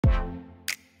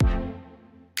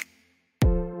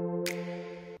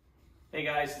Hey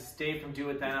guys, it's Dave from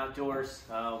Do It Then Outdoors.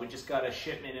 We just got a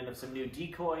shipment in of some new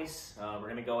decoys. We're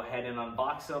going to go ahead and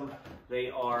unbox them.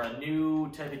 They are a new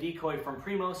type of decoy from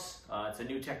Primos. It's a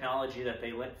new technology that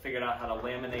they figured out how to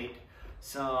laminate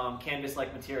some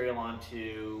canvas-like material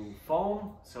onto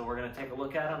foam. So we're going to take a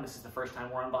look at them. This is the first time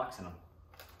we're unboxing them.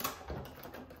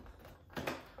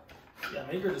 Yeah,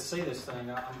 I'm eager to see this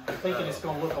thing. I'm thinking it's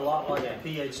going to look a lot like a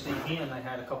PhD hen they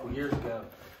had a couple years ago.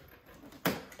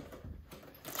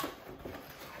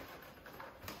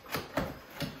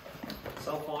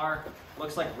 So far,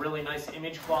 looks like really nice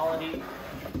image quality,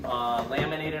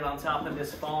 laminated on top of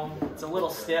this foam. It's a little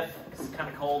stiff, it's kind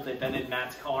of cold. They've been in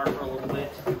Matt's car for a little bit,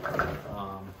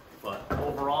 but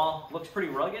overall, looks pretty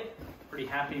rugged. Pretty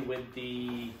happy with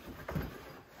the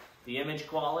image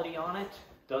quality on it.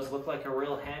 Does look like a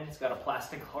real hen. It's got a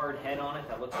plastic hard head on it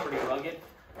that looks pretty rugged.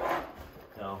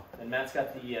 So, and Matt's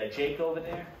got the Jake over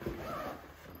there.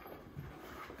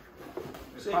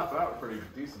 They pop out pretty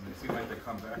decent. They seem like they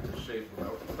come back to shape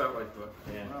without like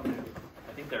the. Yeah. Well, maybe.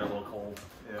 I think they're a little cold.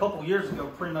 Yeah. A couple years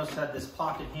ago, Primos had this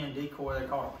pocket hen decoy they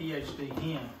call a PhD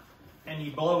hen, and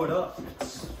you blow it up,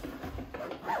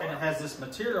 and it has this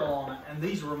material on it. And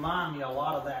these remind me a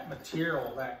lot of that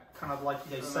material, that kind of like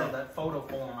they say, that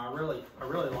photoform. I really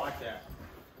like that.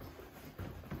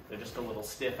 They're just a little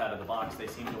stiff out of the box. They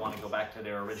seem to want to go back to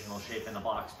their original shape in the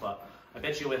box, but I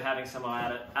bet you with having some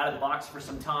out of the box for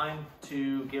some time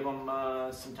to give them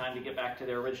some time to get back to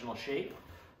their original shape,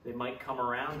 they might come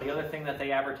around. The other thing that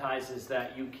they advertise is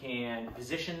that you can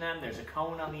position them. There's a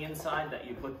cone on the inside that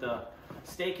you put the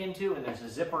steak into, and there's a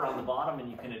zipper on the bottom,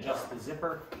 and you can adjust the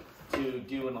zipper to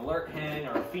do an alert hen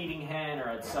or a feeding hen or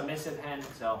a submissive hen.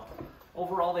 So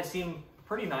overall, they seem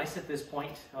pretty nice at this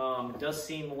point. It does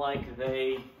seem like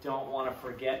they don't want to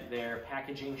forget their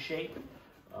packaging shape.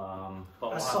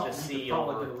 But we'll have to see. You could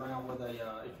probably get around with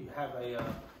a, if you have a,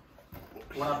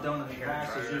 what I've done in the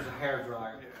past is use a hair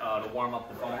dryer. To warm up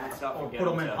the foam and stuff. Or put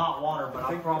them in hot water, but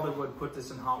I probably would put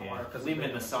this in hot water. Leave them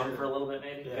in the sun for a little bit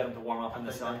maybe, yeah. Get them to warm up in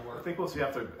the sun. I think we'll see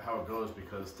after how it goes,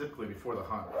 because typically before the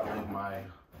hunt, I leave my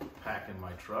pack in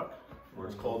my truck where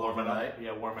it's cold overnight.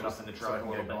 Yeah, warm it up in the truck so I can a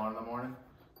little get bit. going in the morning.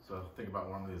 So think about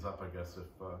warming these up, I guess,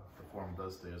 if the form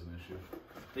does stay as an issue.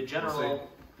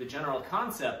 The general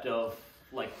concept of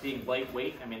like being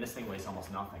lightweight, I mean, this thing weighs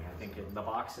almost nothing. I think in the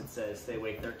box it says they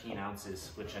weigh 13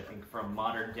 ounces, which I think from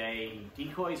modern day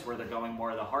decoys where they're going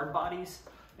more of the hard bodies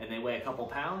and they weigh a couple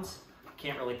pounds,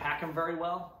 can't really pack them very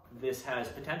well. This has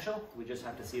potential. We just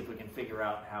have to see if we can figure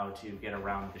out how to get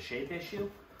around the shape issue.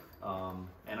 And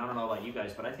I don't know about you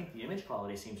guys, but I think the image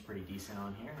quality seems pretty decent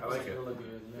on here. I like it. Really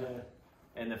good, yeah.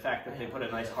 And the fact that they put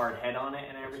a nice hard head on it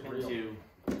and everything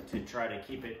to try to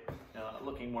keep it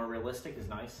looking more realistic is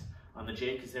nice. On the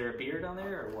Jake, is there a beard on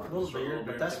there or what? A little beard,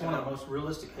 but that's one of the most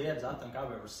realistic heads I think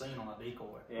I've ever seen on a decoy.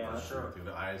 Yeah, for sure. Through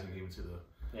the eyes and even to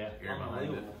the ear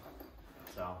behind it.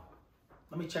 So,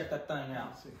 let me check that thing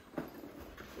out.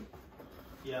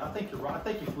 Yeah, I think you're right. I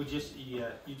think if we just, you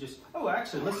just. Oh,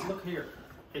 actually, let's look here.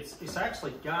 It's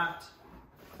actually got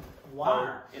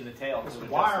wire in the tail. There's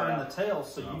wire in the tail,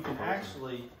 so you can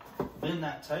actually bend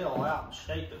that tail out and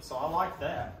shape it. So I like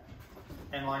that.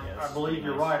 And like I believe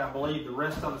you're right. I believe the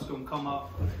rest of it's going to come out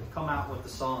with the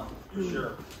sun for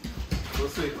sure. We'll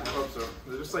see. I hope so.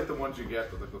 They're just like the ones you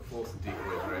get, the full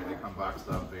decoys, right? They come boxed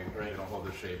up. They don't hold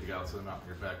their shape. You got to set them out in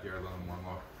your backyard, let them warm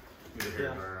up. Need a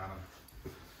hair dryer on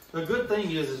them. The good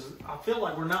thing is I feel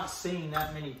like we're not seeing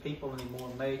that many people anymore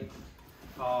make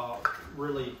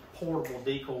really portable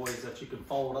decoys that you can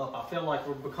fold up. I feel like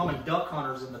we're becoming duck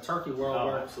hunters in the turkey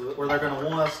world where they're going to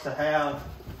want us to have,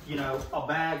 you know, a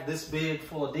bag this big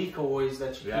full of decoys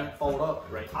that you can't fold up.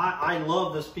 Right. I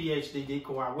love this PhD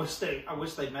decoy. I wish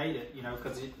they made it, you know,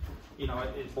 because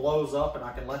it blows up and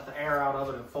I can let the air out of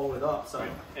it and fold it up. So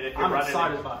and if I'm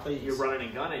excited about these. You're running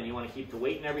and gunning, you want to keep the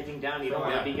weight and everything down. You don't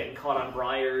want to be getting caught on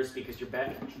briars because you're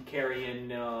carrying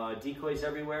decoys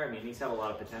everywhere. I mean, these have a lot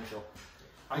of potential.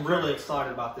 I'm really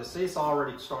excited about this. See, it's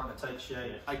already starting to take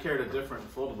shape. I carried a different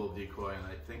foldable decoy, and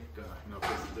I think you know,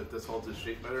 if this holds its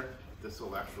shape better, this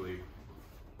will actually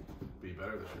be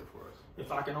better this year for us.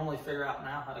 If I can only figure out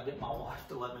now how to get my wife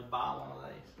to let me buy one of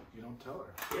these. You don't tell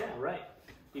her. Yeah, right.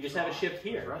 You just have it shipped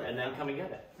here, and then come and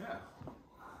get it. Yeah.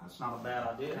 That's not a bad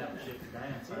idea, having it shipped to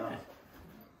Dan. So. Yeah.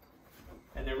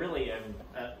 And they're really,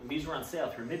 these were on sale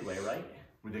through Midway, right?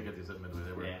 We did get these at Midway.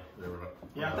 They were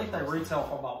Yeah, I think they retail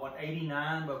for about, what,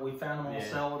 $89, but we found them on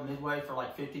sale at Midway for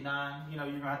like $59. You know,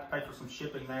 you're going to have to pay for some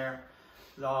shipping there.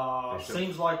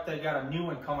 Seems like they got a new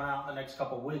one coming out in the next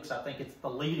couple of weeks. I think it's the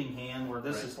leading hen, where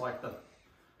this is like the,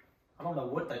 I don't know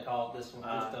what they call this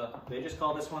one. They just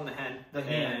call this one the hen. The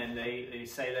hen. And they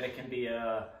say that it can be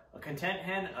a a content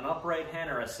hen, an upright hen,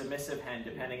 or a submissive hen,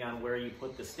 depending on where you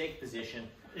put the stake position.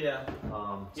 Yeah.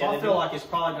 Yeah, I feel like it's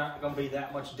probably not going to be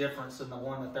that much difference in the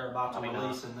one that they're about to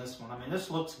release not. in this one. I mean, this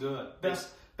looks good.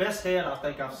 Best head I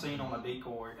think I've seen on a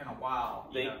decoy in a while.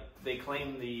 They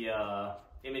claim the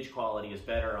image quality is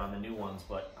better on the new ones,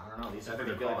 but I don't know. These are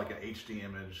pretty good. Like an HD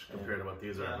image compared to what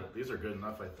these are. But these are good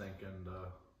enough, I think, and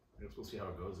I guess we'll see how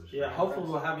it goes this year. Yeah, hopefully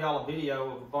we'll have y'all a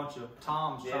video of a bunch of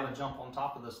toms trying to jump on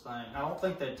top of this thing. I don't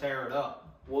think they'd tear it up.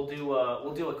 We'll do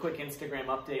a quick Instagram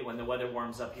update when the weather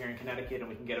warms up here in Connecticut and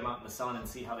we can get them out in the sun and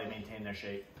see how they maintain their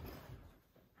shape.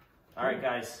 All right,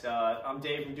 guys. I'm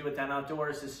Dave from Do It Then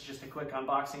Outdoors. This is just a quick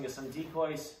unboxing of some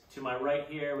decoys. To my right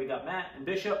here, we got Matt and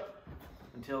Bishop.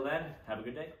 Until then, have a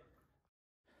good day.